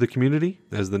new to the community,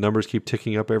 as the numbers keep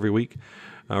ticking up every week,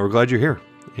 we're glad you're here.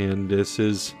 And this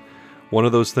is one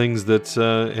of those things that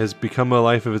has become a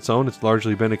life of its own. It's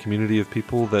largely been a community of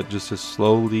people that just has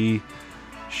slowly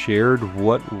shared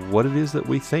what it is that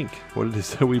we think, what it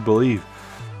is that we believe.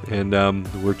 And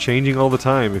we're changing all the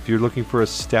time. If you're looking for a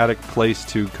static place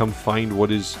to come find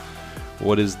what is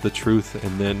the truth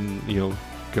and then,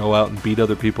 go out and beat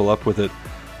other people up with it,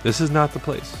 this is not the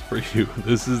place for you.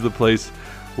 This is the place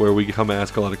where we come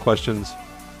ask a lot of questions.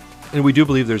 And we do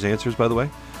believe there's answers, by the way.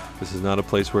 This is not a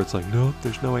place where it's like, nope,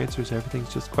 there's no answers.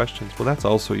 Everything's just questions. Well, that's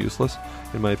also useless,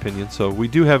 in my opinion. So we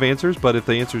do have answers, but if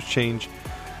the answers change,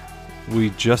 we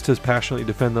just as passionately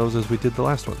defend those as we did the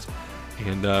last ones.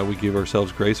 And we give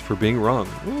ourselves grace for being wrong.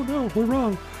 Oh, no, we're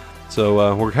wrong.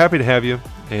 So we're happy to have you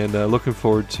and looking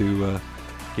forward to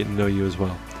getting to know you as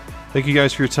well. Thank you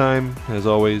guys for your time. As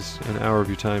always, an hour of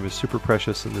your time is super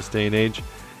precious in this day and age,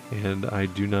 and I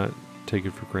do not take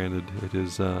it for granted. It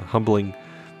is humbling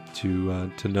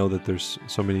to know that there's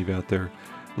so many of you out there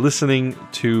listening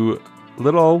to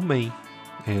little old me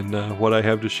and what I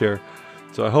have to share.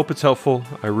 So I hope it's helpful.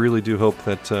 I really do hope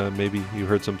that maybe you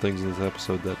heard some things in this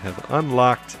episode that have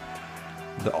unlocked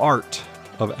the art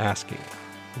of asking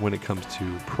when it comes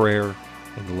to prayer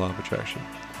and the law of attraction.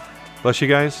 Bless you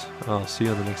guys. I'll see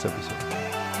you on the next episode.